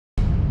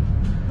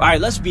right,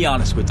 let's be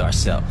honest with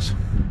ourselves.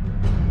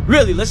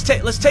 Really, let's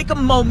take a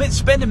moment,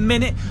 spend a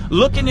minute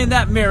looking in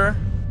that mirror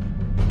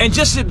and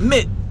just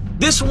admit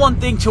this one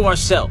thing to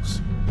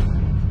ourselves.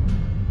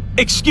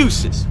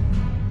 Excuses.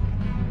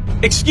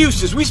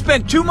 Excuses. We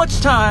spend too much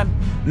time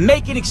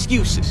making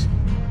excuses.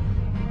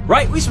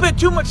 Right? We spend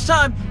too much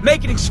time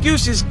making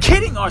excuses,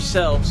 kidding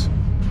ourselves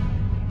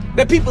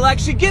that people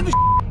actually give a shit.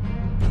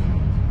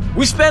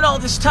 We spend all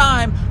this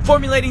time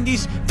formulating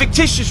these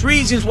fictitious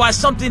reasons why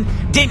something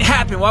didn't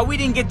happen, why we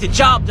didn't get the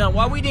job done,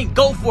 why we didn't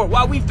go for it,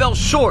 why we fell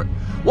short,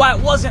 why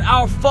it wasn't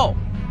our fault.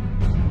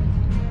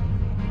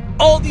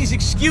 All these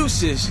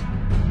excuses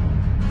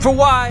for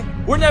why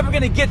we're never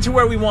going to get to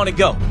where we want to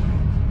go.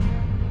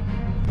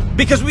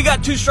 Because we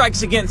got two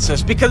strikes against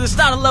us, because it's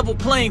not a level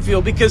playing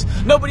field, because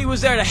nobody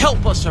was there to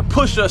help us or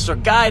push us or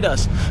guide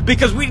us,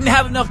 because we didn't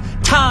have enough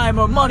time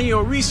or money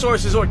or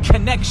resources or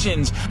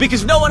connections,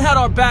 because no one had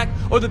our back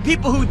or the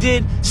people who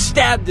did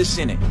stabbed us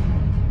in it.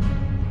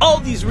 All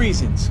these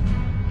reasons,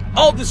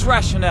 all this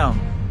rationale,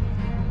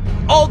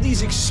 all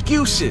these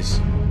excuses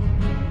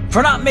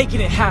for not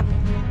making it happen,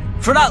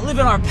 for not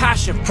living our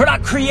passion, for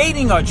not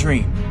creating our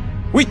dream.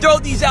 We throw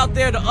these out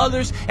there to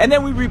others and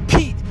then we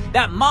repeat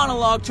that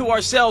monologue to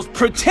ourselves,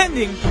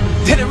 pretending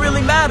that it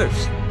really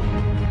matters.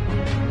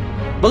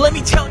 But let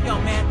me tell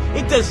y'all, man,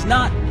 it does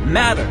not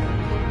matter.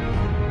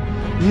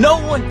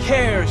 No one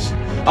cares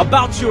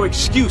about your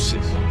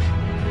excuses.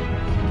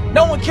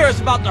 No one cares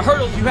about the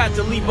hurdles you had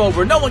to leap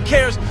over. No one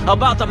cares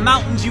about the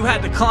mountains you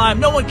had to climb.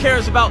 No one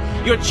cares about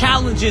your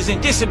challenges and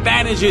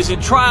disadvantages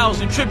and trials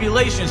and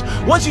tribulations.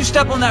 Once you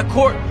step on that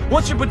court,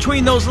 once you're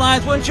between those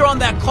lines, once you're on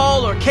that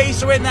call or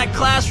case or in that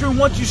classroom,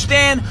 once you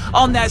stand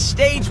on that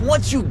stage,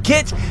 once you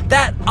get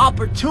that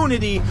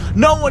opportunity,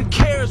 no one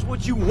cares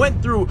what you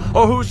went through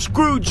or who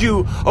screwed you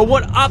or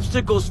what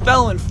obstacles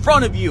fell in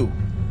front of you.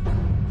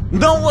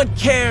 No one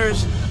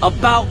cares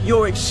about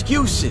your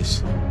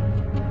excuses.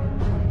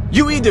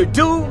 You either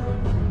do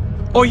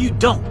or you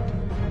don't.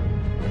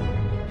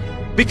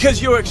 Because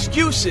your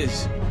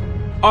excuses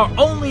are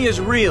only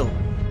as real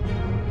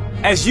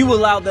as you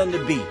allow them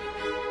to be.